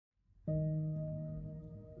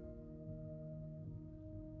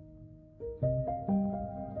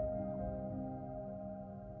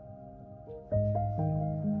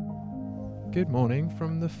Good morning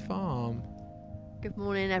from the farm. Good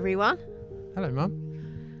morning, everyone. Hello,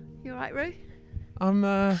 Mum. You all right, Roo?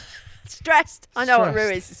 I'm Stressed. I know what Roo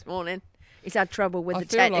stressed. is this morning. He's had trouble with I the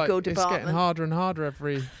feel technical like department. it's getting harder and harder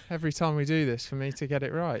every time we do this for me to get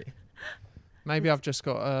it right. Maybe I've just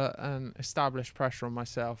got an established pressure on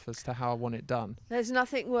myself as to how I want it done. There's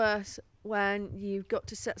nothing worse when you've got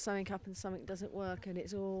to set something up and something doesn't work and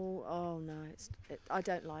it's all, I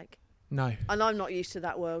don't like. No. And I'm not used to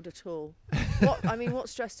that world at all. What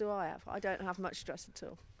stress do I have? I don't have much stress at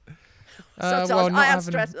all. Sometimes I have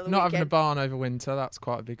stress at the not having a weekend. barn over winter, that's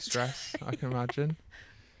quite a big stress, I can imagine.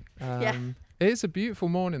 Yeah. It is a beautiful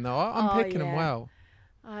morning, though. I'm picking them yeah.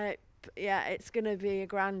 well. It's going to be a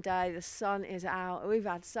grand day. The sun is out. We've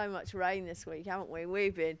had so much rain this week, haven't we?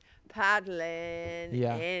 We've been paddling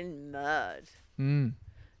in mud. Mm.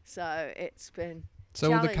 So it's been So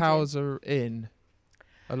all the challenging. cows are in.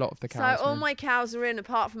 A lot of the cows So are all in. my cows are in,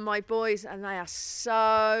 apart from my boys, and they are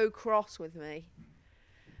so cross with me.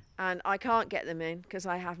 And I can't get them in because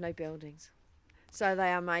I have no buildings. So they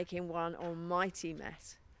are making one almighty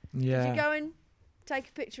mess. Yeah. Did you go and take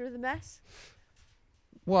a picture of the mess?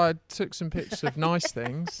 Well, I took some pictures of nice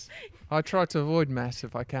things. I try to avoid mess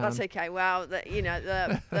if I can. That's okay. Well,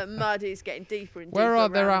 the mud is getting deeper and deeper. Where are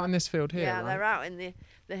they? around Out in this field here? Yeah, right? they're out in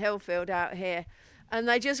the hill field out here. And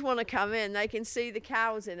they just want to come in. They can see the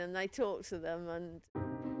cows in and they talk to them. And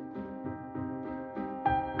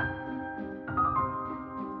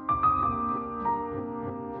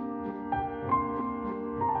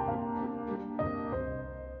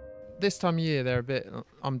This time of year, they're a bit.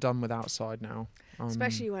 I'm done with outside now.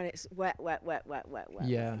 especially when it's wet.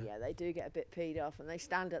 Yeah. Yeah, they do get a bit peed off and they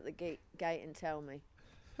stand at the gate and tell me.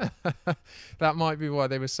 That might be why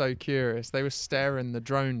they were so curious. They were staring the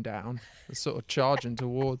drone down, sort of charging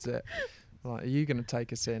towards it. Like, are you going to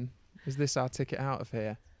take us in? Is this our ticket out of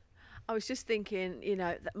here? I was just thinking,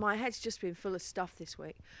 that my head's just been full of stuff this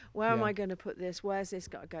week. Where am Yeah. I going to put this? Where's this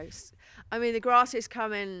got to go? I mean, the grass is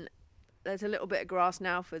coming. There's a little bit of grass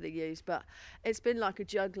now for the ewes, but it's been like a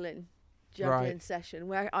juggling Right. session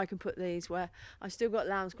where I can put these, where I've still got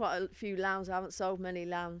lambs, quite a few lambs. I haven't sold many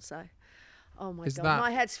lambs, so oh my Is God, that-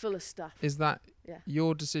 my head's full of stuff. Is that Yeah.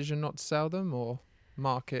 your decision not to sell them or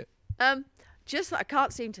market? Just that I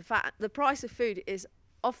can't seem to fatten. The price of food is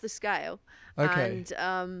off the scale, Okay.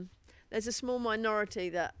 and there's a small minority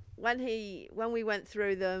that when we went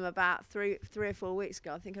through them about three or 4 weeks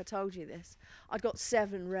ago, I think I told you this, I'd got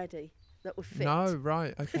 7 ready that were fit. No,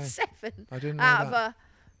 right. Okay. 7 I didn't know out of that.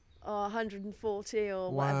 140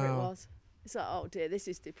 or whatever it Wow. was. It's like, oh dear, this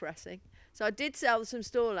is depressing. So I did sell some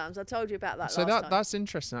store lambs. I told you about that So last time. that's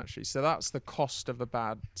interesting, actually. So that's the cost of a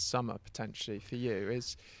bad summer potentially for you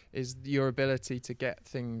is your ability to get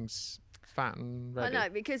things fat and ready. I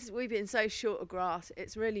know, because we've been so short of grass,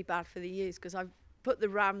 it's really bad for the ewes, because I've put the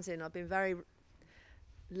rams in. I've been very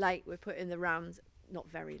late with putting the rams, not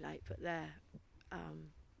very late, but they're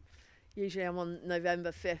usually I'm on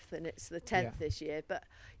November 5th and it's the 10th Yeah. this year, but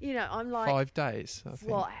I'm like, 5 days, I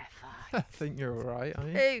think. whatever. I think you're all right,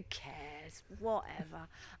 aren't you? Who cares? Whatever.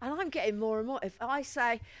 And I'm getting more and more. If I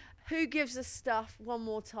say, who gives us stuff one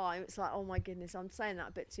more time, it's like, oh my goodness, I'm saying that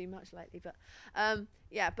a bit too much lately. But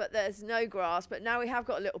but there's no grass. But now we have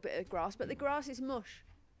got a little bit of grass, but the grass is mush.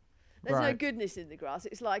 There's no Right. goodness in the grass.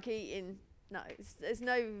 It's like eating, there's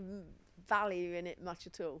no value in it much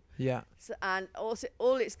at all. Yeah. So, and also,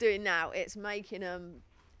 all it's doing now, it's making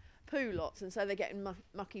poo lots, and so they're getting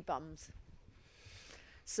mucky bums.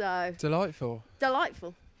 So Delightful.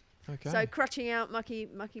 delightful. Okay. So crutching out mucky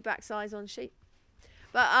backsides on sheep.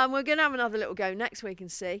 But we're going to have another little go next week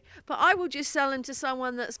and see. But I will just sell them to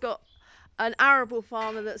someone that's got an arable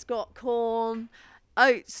farmer that's got corn,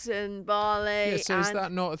 oats and barley. Yeah, so is and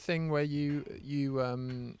that not a thing where you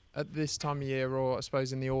at this time of year, or I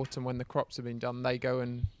suppose in the autumn when the crops have been done, they go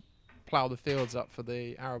and plough the fields up for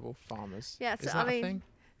the arable farmers? Yeah, Is so, that I mean, a thing?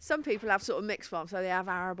 some people have sort of mixed farms, so they have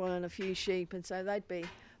arable and a few sheep, and so they'd be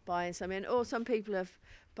buying some in. Or some people have,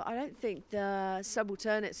 but I don't think the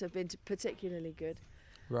subalternates have been particularly good.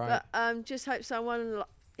 Right. But just hope someone,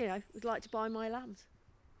 would like to buy my lambs.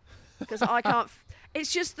 Because I can't.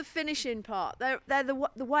 It's just the finishing part. They're the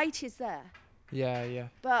weight is there, Yeah.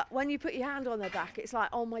 but when you put your hand on their back, it's like,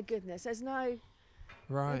 oh my goodness, they've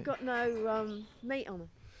Right. got no meat on them.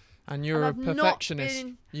 And you're and a I've not perfectionist.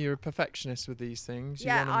 been- You're a perfectionist with these things. You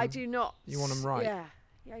Yeah, want I 'em- do not. you want 'em right.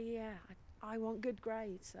 Yeah. I want good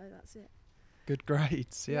grades, so that's it. Good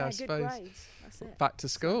grades. Yeah, I good suppose. grades. That's it. Back to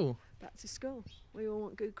school. Back to school. We all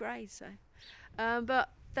want good grades, so. But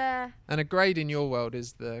they're, And a grade in your world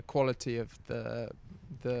is the quality of the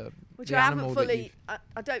which the I animal haven't that fully. you've-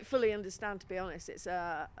 I don't fully understand, to be honest. It's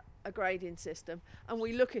a grading system, and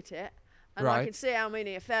we look at it, and I Right. can see how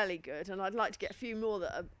many are fairly good, and I'd like to get a few more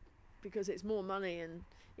that are, because it's more money, and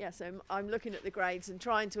so I'm looking at the grades and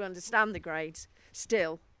trying to understand the grades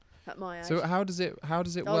still at my age. So how does it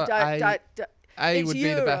Oh, work? don't. A It's would be the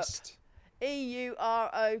Europe. best.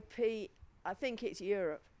 EUROP. I think it's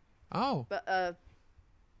Europe, Oh, but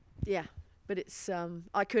yeah, but it's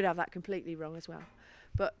I could have that completely wrong as well,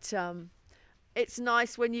 but it's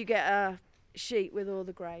nice when you get a sheet with all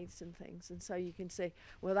the grades and things, and so you can see,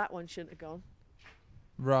 well, that one shouldn't have gone.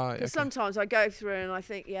 right. Because Okay. sometimes I go through and I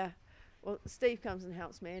think, yeah, well, Steve comes and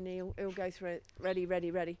helps me, and he'll go through it, ready,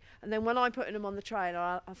 and then when I'm putting them on the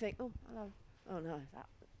trailer, I think, oh, hello, oh no,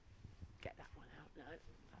 get that one out, no,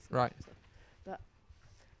 that's not Right. good. But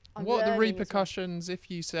I'm What are the learning as well. repercussions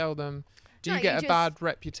if you sell them? Do No, you you get a just- bad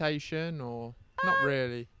reputation, or not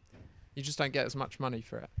really? You just don't get as much money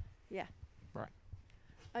for it.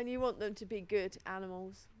 And you want them to be good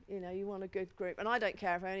animals, you want a good group, and I don't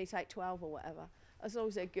care if I only take 12 or whatever, as long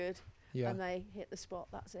as they're good Yeah, and they hit the spot.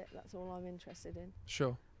 That's it. That's all I'm interested in.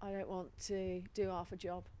 sure. I don't want to do half a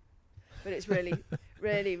job, but it's really,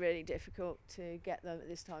 really, really difficult to get them at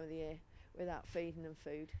this time of the year without feeding them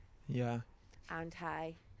food Yeah, and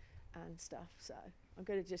hay and stuff. So I'm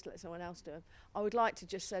going to just let someone else do them. I would like to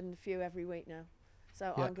just send a few every week now.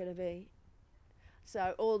 So Yeah. I'm going to be.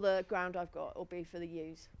 So all the ground I've got will be for the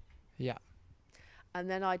ewes, yeah, and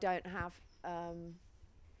then I don't have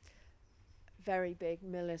very big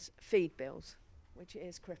millers feed bills, which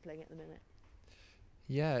is crippling at the minute.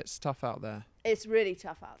 yeah. It's tough out there It's really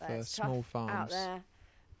tough out there. for It's small tough farms. out there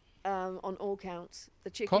on all counts.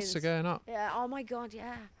 The chickens. Costs are going up. Yeah. Oh my God.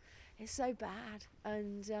 Yeah. It's so bad.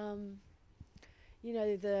 And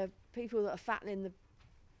the people that are fattening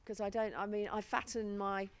because I fatten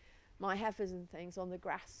my heifers and things on the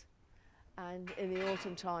grass, and in the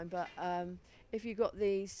autumn time. But if you've got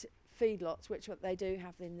these feedlots, which what they do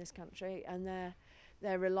have in this country, and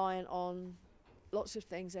they're reliant on lots of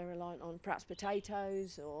things. They're reliant on perhaps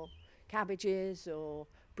potatoes or cabbages or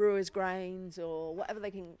brewers' grains or whatever they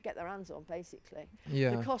can get their hands on, basically.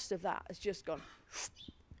 Yeah, The cost of that has just gone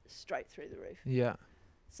straight through the roof. yeah,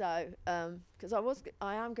 So, because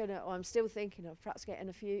I'm still thinking of perhaps getting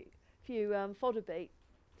a few fodder beet,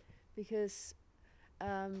 because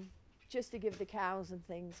just to give the cows and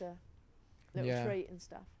things a little Yeah. treat and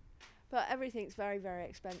stuff. But everything's very, very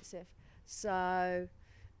expensive. So,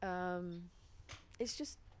 it's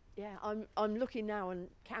just, I'm looking now and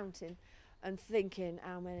counting and thinking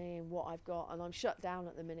how many and what I've got, and I'm shut down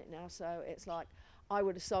at the minute now. So it's like I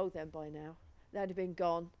would have sold them by now. They'd have been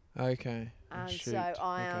gone. okay. And shoot. so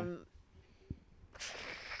I Okay. am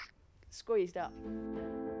squeezed up.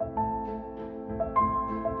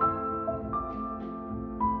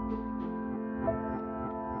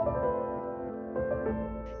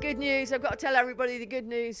 Good news. I've got to tell everybody the good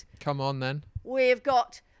news. Come on then. We've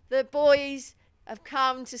got the boys have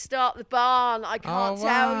come to start the barn. I can't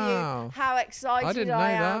tell wow. you how excited I didn't know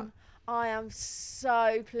am. that. I am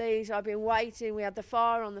so pleased. I've been waiting. We had the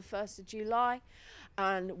fire on the 1st of July.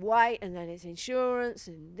 And then it's insurance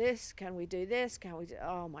and this. Can we do this? Can we do...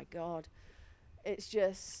 Oh, my God. It's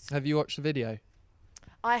just... Have you watched the video?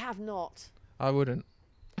 I have not. I wouldn't.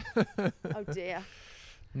 Oh, dear.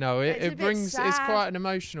 No, It's a it bit brings. It's sad. quite an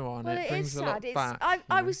emotional one. Well, it it brings is a lot sad. back. I you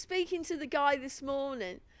I know. was speaking to the guy this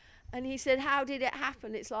morning, and he said, "How did it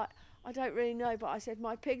happen?" It's like, I don't really know, but I said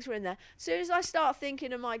my pigs were in there. As soon as I start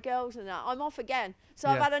thinking of my girls and that, I'm off again. So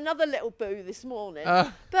I've Yeah. had another little boo this morning,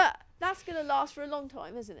 but that's going to last for a long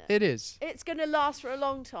time, isn't it? It is. It's going to last for a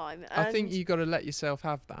long time. I think and you got to let yourself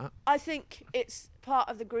have that. I think it's part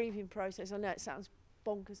of the grieving process. I know it sounds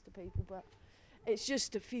bonkers to people, but it's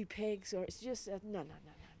just a few pigs, or it's just no.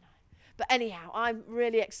 But anyhow, I'm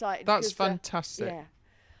really excited. That's because fantastic. yeah,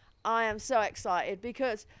 I am so excited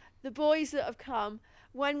because the boys that have come,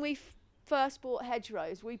 when we first bought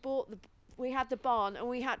Hedgerows, we had the barn, and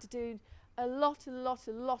we had to do a lot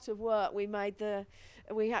of work. We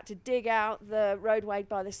had to dig out the roadway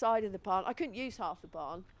by the side of the barn. I couldn't use half the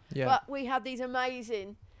barn, Yeah. but we had these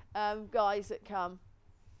amazing guys that come,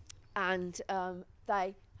 and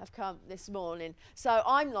they have come this morning. So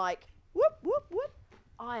I'm like, whoop, whoop, whoop.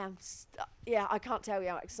 I am, I can't tell you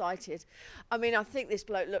how excited. I mean, I think this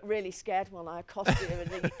bloke looked really scared when I accosted him,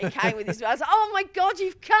 and he came with his. I was like, "Oh my God,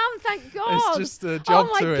 you've come! Thank God!" It's just a job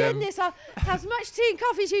oh my to him. goodness! I'll have as much tea and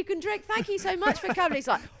coffee as you can drink. Thank you so much for coming. He's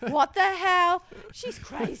like, "What the hell? She's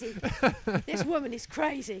crazy. This woman is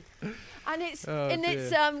crazy." And it's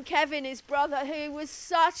dear. Kevin, his brother, who was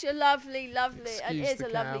such a lovely, and Excuse is the a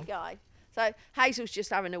lovely cow. guy. So Hazel's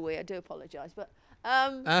just having a wee. I do apologise, but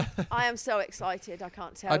I am so excited. I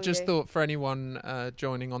can't tell you. I just thought for anyone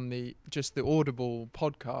joining on the Audible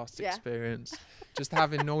podcast Yeah. experience, just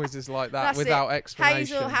having noises like that That's without it.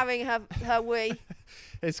 explanation, Hazel having her wee.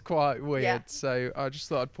 it's quite weird. Yeah. So I just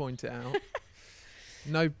thought I'd point it out.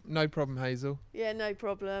 No problem, Hazel. Yeah, no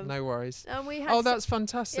problem. No worries. And we had Oh, that's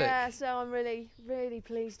fantastic. yeah, so I'm really, really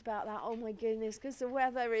pleased about that. Oh my goodness, because the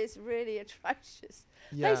weather is really atrocious.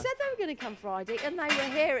 Yeah. They said they were going to come Friday, and they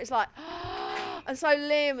were here. It's like, and so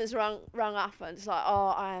Liam has rung up, and it's like, oh,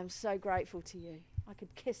 I am so grateful to you. I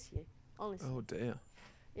could kiss you, honestly. Oh dear.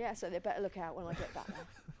 Yeah, so they better look out when I get back there.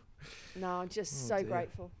 No, I'm just Oh, so dear.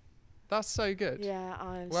 grateful. That's so good. Yeah,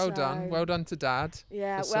 I'm Well so done. Well done to Dad.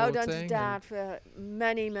 Yeah, for well done to sorting Dad for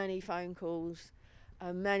many, many phone calls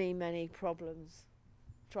and many, many problems.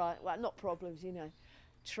 Not problems,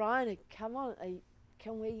 trying to come on.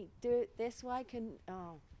 Can we do it this way?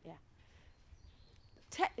 Yeah.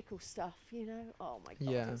 Technical stuff, Oh my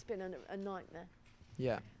God, Yeah. it's been a nightmare.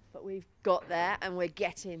 Yeah. But we've got there and we're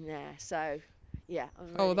getting there. So, yeah.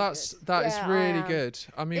 I'm Oh, really that is good. Yeah, I really am. good.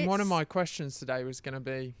 I mean, one of It's- my questions today was going to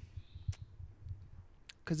be,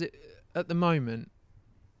 because at the moment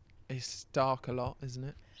it's dark a lot, isn't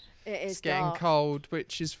it? It is It's getting dark. cold,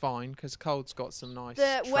 which is fine because cold's got some nice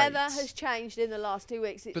The weather traits. has changed in the last 2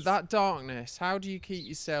 weeks. But that darkness, how do you keep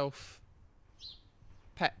yourself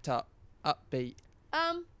pepped up, upbeat,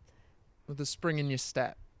 with the spring in your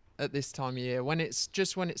step at this time of year when it's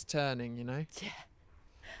turning,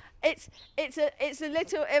 It's a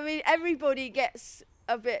little. I mean, everybody gets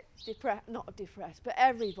a bit not depressed, but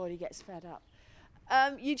everybody gets fed up.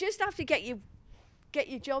 You just have to get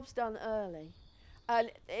your jobs done early,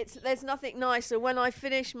 and there's nothing nicer when I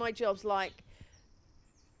finish my jobs, like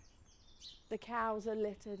the cows are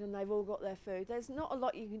littered and they've all got their food. There's not a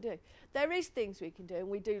lot you can do. There is things we can do, and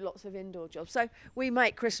we do lots of indoor jobs. So we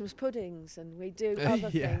make Christmas puddings and we do other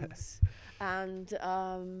Yeah. things,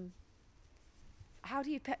 and how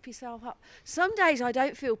do you pep yourself up? Some days I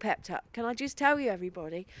don't feel pepped up. Can I just tell you,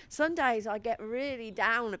 everybody? Some days I get really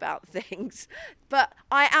down about things, but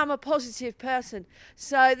I am a positive person.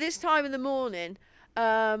 So this time in the morning,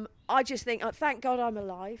 I just think, oh, thank God I'm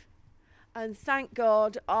alive. And thank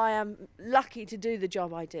God I am lucky to do the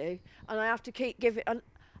job I do. And I have to keep giving. And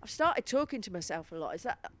I've started talking to myself a lot. Is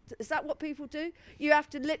that what people do? You have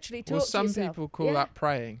to literally talk Well, to some yourself. people call Yeah. that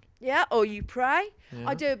praying. Yeah, or you pray. Yeah.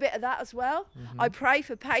 I do a bit of that as well. Mm-hmm. I pray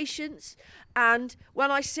for patience, and when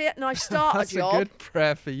I sit and I start That's a job, a good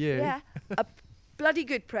prayer for you. yeah, a bloody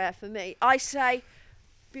good prayer for me. I say,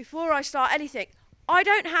 before I start anything, I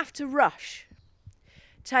don't have to rush.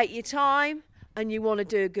 Take your time, and you want to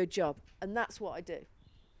do a good job, and that's what I do.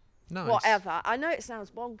 Nice. Whatever. I know it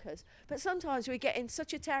sounds bonkers, but sometimes we get in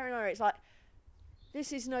such a tearing hurry. It's like,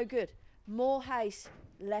 this is no good. More haste,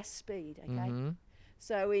 less speed. Okay. Mm-hmm.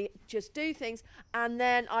 So we just do things, and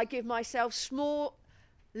then I give myself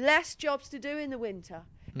less jobs to do in the winter.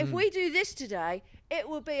 If we do this today, it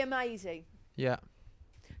will be amazing. Yeah.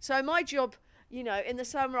 So my job, in the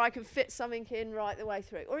summer I can fit something in right the way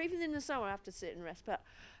through, or even in the summer I have to sit and rest. But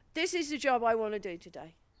this is the job I want to do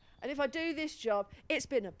today. And if I do this job, it's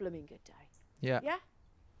been a blooming good day. Yeah. Yeah?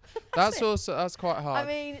 That's it. that's quite hard. I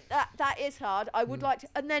mean, that is hard. I would like to,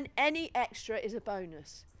 and then any extra is a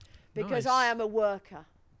bonus, because Nice. I am a worker.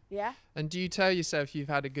 Yeah? And do you tell yourself you've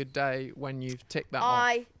had a good day when you've ticked that off?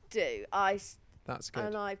 I do. That's good.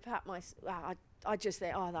 And I pat myself. I just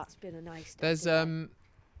think, oh, that's been a nice day.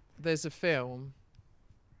 There's a film,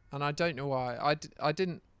 and I don't know why. I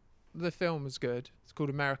didn't. The film was good. It's called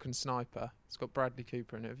American Sniper. It's got Bradley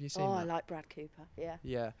Cooper in it. Have you seen Oh, that? I like Brad Cooper. Yeah.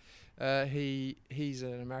 Yeah. He's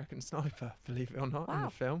an American sniper, believe it or not, in Wow.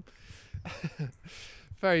 the film.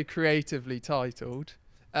 Very creatively titled.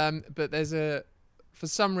 But for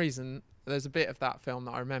some reason, there's a bit of that film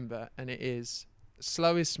that I remember, and it is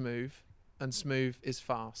slow is smooth and smooth is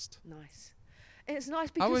fast. Nice. It's nice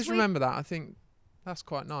I because always remember that. I think that's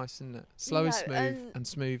quite nice, isn't it? Slow is know, smooth and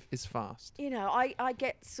smooth is fast. I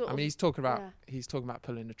get sort I of. mean, he's talking yeah. about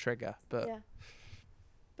pulling the trigger, but Yeah.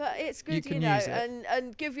 But it's good, can use it.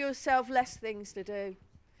 and give yourself less things to do.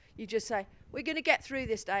 You just say, we're going to get through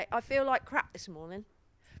this day. I feel like crap this morning,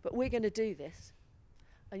 but we're going to do this.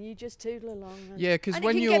 And you just toodle along. yeah, because and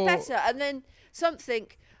when it can you're get better. And then something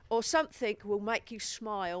will make you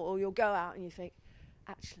smile, or you'll go out and you think,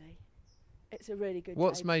 actually, it's a really good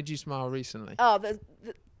what's day. made you smile recently? Oh,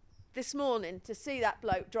 this morning, to see that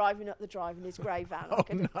bloke driving up the drive in his grey van. Oh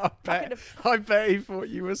no! I bet he thought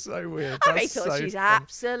you were so weird. I That's thought so she's funny.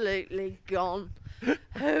 absolutely gone.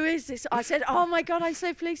 Who is this? I said, oh my God, I'm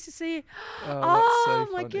so pleased to see you. Oh, Oh, that's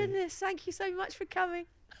so my funny. goodness, thank you so much for coming.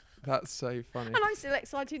 That's so funny. And I'm still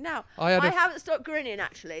excited now. I had I haven't stopped grinning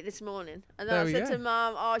actually this morning. And then There I we said go. to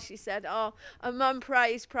Mum, she said, and Mum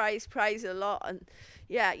prays a lot. And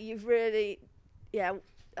yeah, you've really,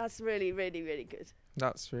 that's really, really, really good.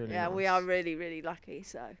 That's really Yeah, nice. we are really, really lucky.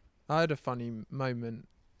 So I had a funny moment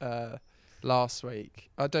last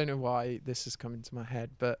week. I don't know why this has come into my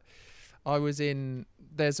head, but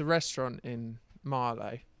there's a restaurant in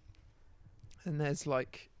Marlow, and there's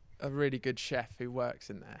like a really good chef who works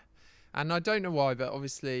in there. And I don't know why, but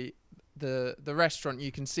obviously the restaurant,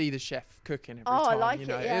 you can see the chef cooking every time. I like you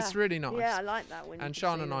know, it. Yeah. It's really nice. Yeah, I like that. And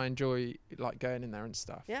Sean and I enjoy like going in there and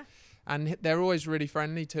stuff. Yeah. And they're always really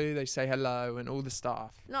friendly too. They say hello and all the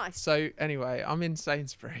staff. Nice. So anyway, I'm in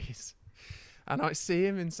Sainsbury's and I see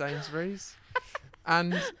him in Sainsbury's.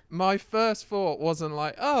 And my first thought wasn't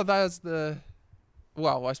like, oh, there's the...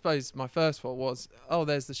 Well, I suppose my first thought was, oh,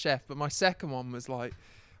 there's the chef. But my second one was like,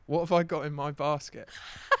 what have I got in my basket?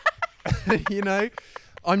 You know,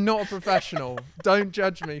 I'm not a professional. Don't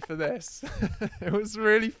judge me for this. It was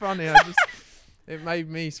really funny. It made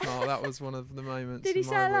me smile. That was one of the moments. Did he in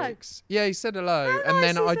my say hello? weeks. Yeah, he said hello. How And nice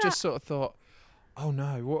then is I that? just sort of thought, oh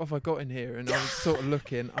no, what have I got in here? And I was sort of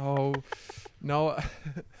looking, oh no,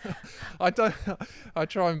 I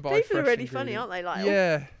try and buy People are fresh really funny, aren't they? Like,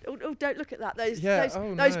 yeah. oh, don't look at that. Those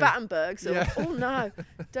oh, those no. Battenbergs. Yeah. Oh no,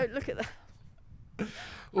 don't look at that.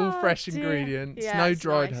 All Oh, fresh dear. ingredients, Yeah, no it's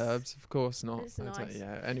dried nice. herbs, of course not. It's I don't- nice.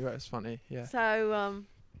 Yeah. Anyway, it's funny. Yeah. So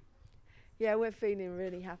yeah, we're feeling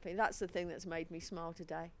really happy. That's the thing that's made me smile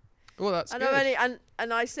today. Well, that's And good.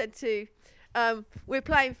 and I said to, we're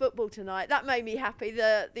playing football tonight. That made me happy.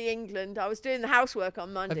 The England. I was doing the housework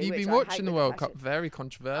on Monday. Have you which been I hate watching the with World passion. Cup? Very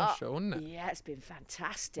controversial, isn't it? Yeah, it's been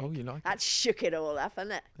fantastic. Oh, you like That it? shook it all up,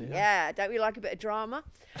 hasn't it? Yeah. Yeah. Don't we like a bit of drama?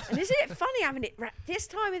 And isn't it funny having it this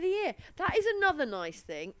time of the year? That is another nice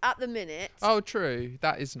thing. At the minute. Oh, true.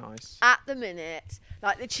 That is nice. At the minute,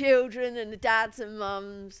 like the children and the dads and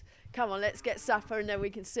mums, come on, let's get supper and then we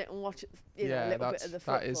can sit and watch a little bit of the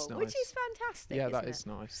football, that is which nice. is fantastic. Yeah, isn't that it? is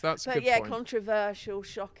nice. That's a But good yeah, point. controversial,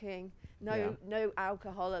 shocking. Yeah. No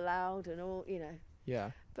alcohol allowed and all,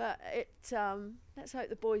 Yeah. But let's hope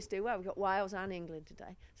the boys do well. We've got Wales and England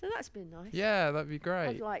today, so that's been nice. Yeah, that'd be I've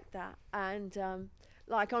great. liked that. And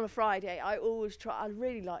like on a Friday, I always try. I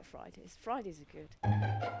really like Fridays. Fridays are good.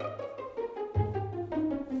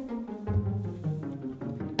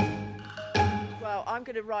 Well, I'm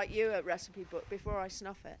going to write you a recipe book before I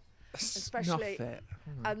snuff it. Especially- Snuff it.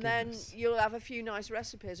 Oh my And then goodness. you'll have a few nice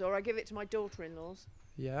recipes, or I give it to my daughter-in-laws.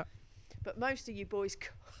 Yeah. But most of you boys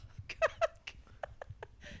cook.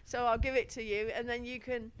 So I'll give it to you, and then you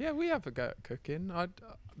can. Yeah, we have a go at cooking.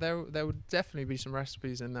 There would definitely be some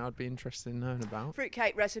recipes in there I'd be interested in knowing about.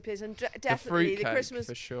 Fruitcake recipes, and The definitely the fruitcake,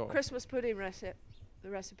 for sure. Christmas pudding recipe. The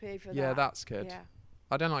recipe for that. Yeah, that's good. Yeah.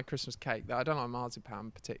 I don't like Christmas cake. I don't like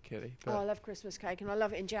marzipan particularly. But I love Christmas cake, and I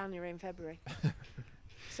love it in January and February.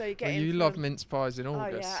 So you get. well, in you from- love mince pies in Oh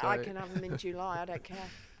August. yeah, so I can have them in July. I don't care.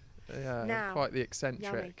 yeah, Now. quite the eccentric.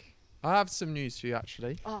 Yummy. I have some news for you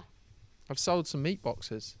actually. Oh, I've sold some meat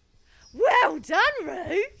boxes. well done,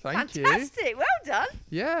 Roo. Thank you. Fantastic. Well done.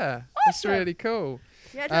 Yeah, it's Awesome. really cool.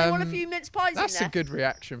 Yeah, do you want a Um, few mince pies in there? That's a good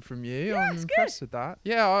reaction from you. Yeah, I'm it's impressed with that.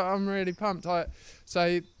 Yeah, I'm really pumped.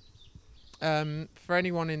 For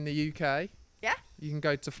anyone in the UK, Yeah. you can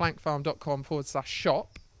go to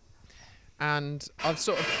flankfarm.com/shop, and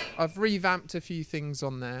I've revamped a few things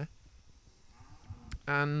on there,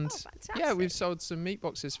 and Oh, fantastic. yeah, we've sold some meat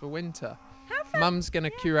boxes for winter. How fun. Mum's gonna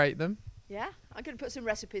curate them. Yeah, I'm going to put some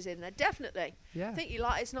recipes in there, definitely. Yeah, I think you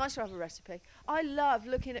like. It's nice to have a recipe. I love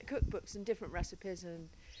looking at cookbooks and different recipes, and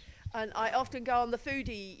I often go on the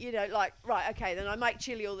foodie. Like right, okay, then I make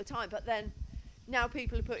chili all the time, but then now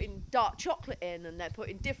people are putting dark chocolate in, and they're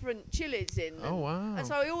putting different chilies in. Oh, wow. And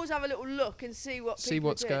so I always have a little look and see what See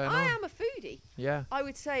people what's are doing. going I on. am a foodie, yeah, I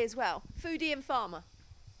would say as well. Foodie and farmer.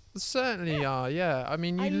 certainly are. Yeah, I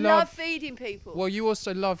mean, you I love love. feeding people. Well, you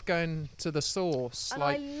also love going to the source, and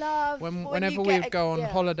like. I love Whenever you we get would go on yeah.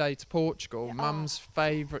 holiday to Portugal, Yeah, Mum's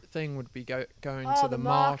favourite thing would be going Oh, to the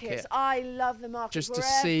market markets. I love the markets. just to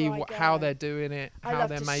wherever see I how go. they're doing it, I how love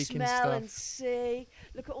they're to making smell stuff. and see,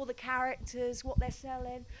 look at all the characters, what they're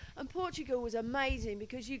selling. And Portugal was amazing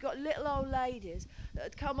because you got little old ladies that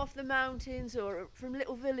had come off the mountains or from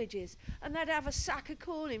little villages, and they'd have a sack of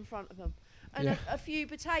corn in front of them and Yeah. a few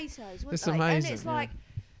potatoes, wouldn't It's they? And amazing, it's yeah. like,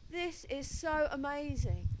 this is so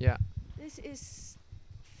amazing. Yeah, This is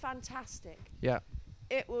fantastic. yeah.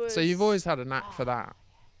 It was. So you've always had a knack for Oh. that.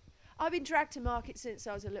 I've been dragged to markets since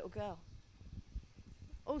I was a little girl.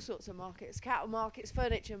 All sorts of markets, cattle markets,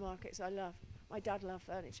 furniture markets. I love. My dad loved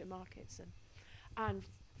furniture markets and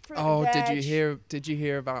fruit Oh, and did veg. you hear? Did you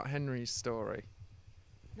hear about Henry's story?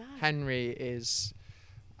 No. Henry is,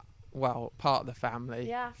 well, part of the family.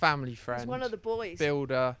 Yeah. Family friend. He's one of the boys.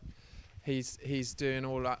 Builder. He's doing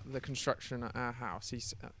all the construction at our house.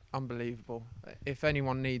 He's unbelievable. If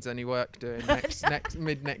anyone needs any work doing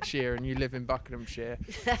mid next year, and you live in Buckinghamshire,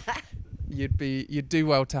 you'd do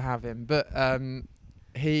well to have him. But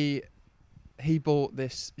he bought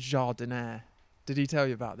this jardiniere. Did he tell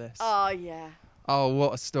you about this? Oh yeah. Oh,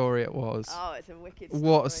 what a story it was. Oh, it's a wicked story.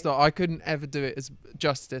 What a story. I couldn't ever do it as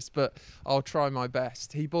justice, but I'll try my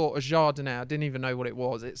best. He bought a jardiniere. I didn't even know what it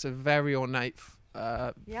was. It's a very ornate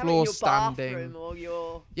floor standing. Bathroom or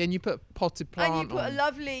your. Yeah, and you put potted plant And you put on. a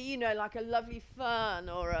lovely, like a lovely fern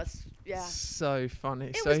or a. Yeah. So funny.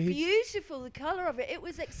 It so was beautiful, the colour of it. It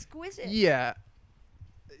was exquisite. Yeah.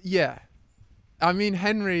 I mean,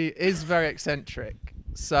 Henry is very eccentric.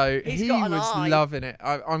 So He's he got an was eye. loving it.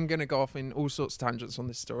 I'm going to go off in all sorts of tangents on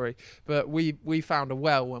this story, but we found a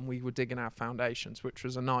well when we were digging our foundations, which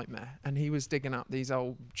was a nightmare. And he was digging up these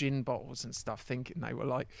old gin bottles and stuff, thinking they were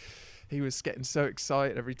like. He was getting so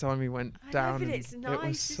excited every time he went down. But it's nice, it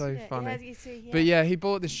was so isn't it? funny. Yeah, you see, yeah. But yeah, he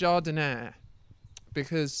bought this jardiniere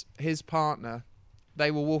because his partner,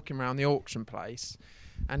 they were walking around the auction place,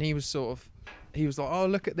 and he was like, "Oh,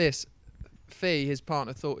 look at this." Fee, his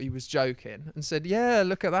partner, thought he was joking and said, "Yeah,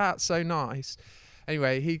 look at that, so nice."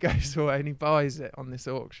 Anyway, he goes away and he buys it on this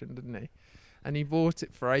auction, didn't he? And he bought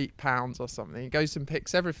it for £8 or something. He goes and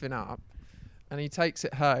picks everything up, and he takes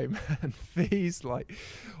it home. And Fee's like,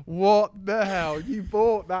 "What the hell? You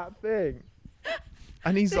bought that thing?"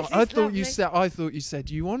 And he's like, I thought you said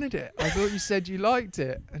you wanted it. I thought you said you liked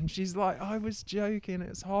it." And she's like, "I was joking.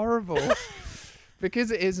 It's horrible."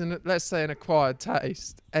 Because it isn't, let's say, an acquired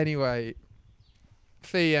taste. Anyway,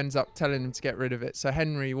 Fee ends up telling him to get rid of it. So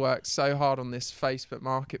Henry works so hard on this Facebook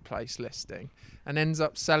Marketplace listing and ends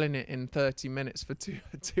up selling it in 30 minutes for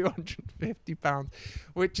 £250,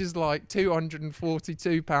 which is like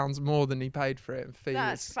 £242 more than he paid for it. And Fee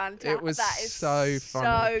That's fantastic. It was that is so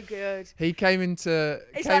funny. So good. He came into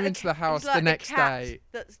the house the next day.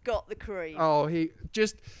 That's got the cream. Oh,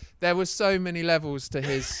 there was so many levels to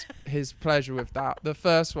his pleasure with that. The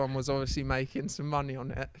first one was obviously making some money on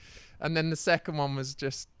it. And then the second one was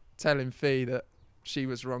just telling Fee that she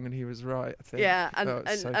was wrong and he was right, I think. Yeah,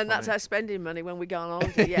 and that's our spending money when we go on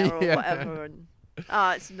holiday, or Yeah. whatever. And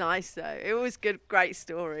it's nice though. It was good, great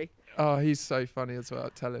story. Oh, he's so funny as well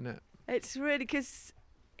telling it. It's really because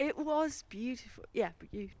it was beautiful. Yeah,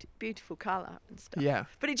 beautiful colour and stuff. Yeah.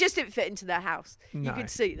 But it just didn't fit into their house. No. You could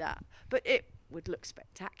see that, but it would look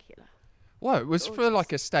spectacular. Well, it was for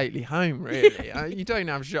like a stately home, really. You don't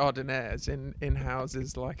have jardinières in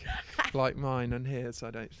houses like mine and his, I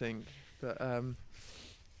don't think. But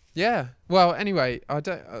yeah. Well, anyway, I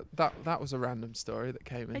don't. That was a random story that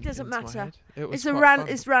came in. It doesn't into my matter. head. It was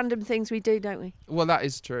It's random things we do, don't we? Well, that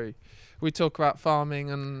is true. We talk about farming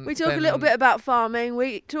and We talk a little bit about farming.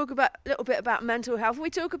 We talk a little bit about mental health. We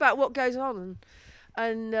talk about what goes on,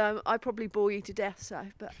 and I probably bore you to death. So,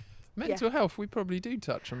 but. Mental health, we probably do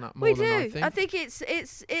touch on that more than I think. I think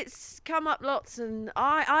it's come up lots, and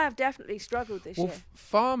I have definitely struggled this year.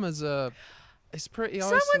 Farmers are. It's pretty.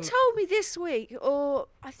 Someone told me this week, or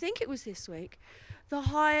I think it was this week, the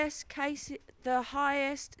highest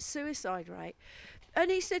suicide rate, and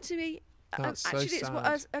he said to me, That's actually, so it's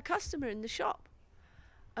sad. a customer in the shop,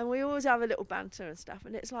 and we always have a little banter and stuff,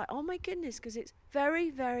 and it's like, oh my goodness, because it's very,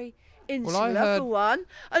 very insular for one,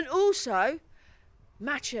 and also.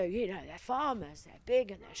 Macho, they're farmers, they're big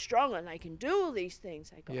and they're strong and they can do all these things.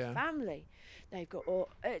 They've got a family, they've got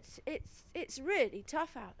it's really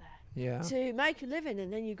tough out there to make a living,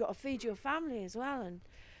 and then you've got to feed your family as well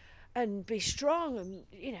and be strong, and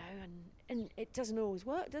and it doesn't always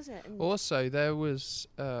work, does it? And also, there was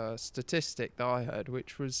a statistic that I heard,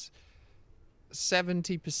 which was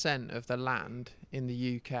 70% of the land in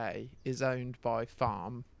the UK is owned by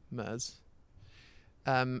farmers.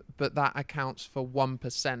 But that accounts for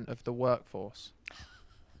 1% of the workforce.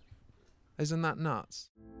 Isn't that nuts?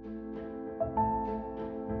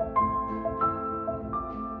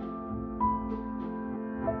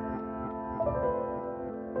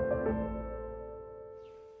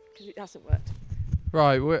 because it hasn't worked.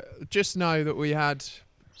 Right, just know that we had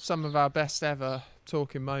some of our best ever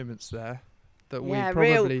talking moments there that we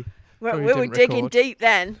probably we were digging record. deep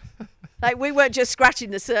then. Like, we weren't just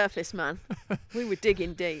scratching the surface, man. We were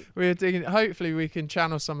digging deep. We were digging. Hopefully, we can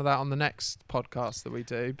channel some of that on the next podcast that we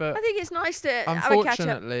do. But I think it's nice to have a catch up.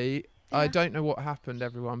 unfortunately, I don't know what happened,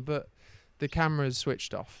 everyone, but the camera's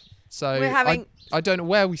switched off. So We're having I don't know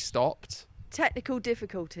where we stopped. technical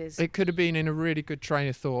difficulties. It could have been in a really good train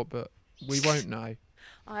of thought, but we won't know.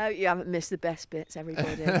 I hope you haven't missed the best bits,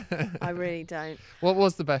 everybody. I really don't. What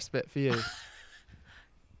was the best bit for you?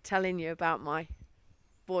 Telling you about my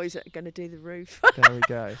boys that are going to do the roof. There we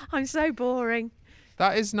go. I'm so boring.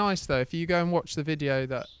 That is nice though. If you go and watch the video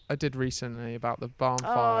that I did recently about the barn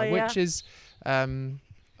fire, yeah. which is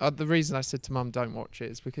the reason I said to Mum don't watch it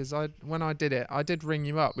is because when I did it, I did ring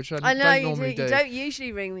you up, which I know don't you normally do. You don't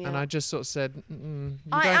usually ring me and up. I just sort of said, you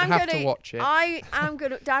don't have to watch it. I am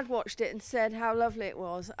good. Dad watched it and said how lovely it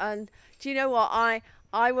was. And do you know what?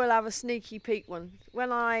 I will have a sneaky peek when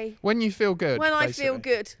you feel good. When basically. I feel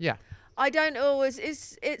good. Yeah. I don't always.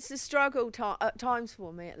 It's a struggle at times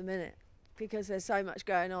for me at the minute because there's so much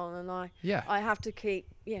going on, and I have to keep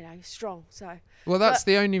strong. So. Well, that's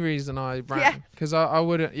the only reason I ran, because I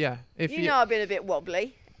wouldn't. Yeah. If you know, I've been a bit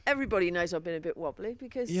wobbly. Everybody knows I've been a bit wobbly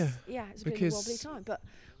because it's been a wobbly time, but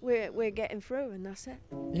we're getting through, and that's it.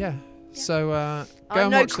 Yeah. So go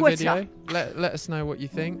and watch the video. Let us know what you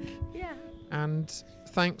think. Yeah. And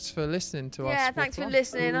thanks for listening to us. Yeah, thanks for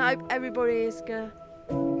listening. I hope everybody is gonna.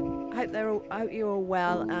 I hope you're all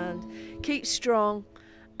well and keep strong,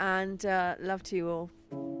 and love to you all.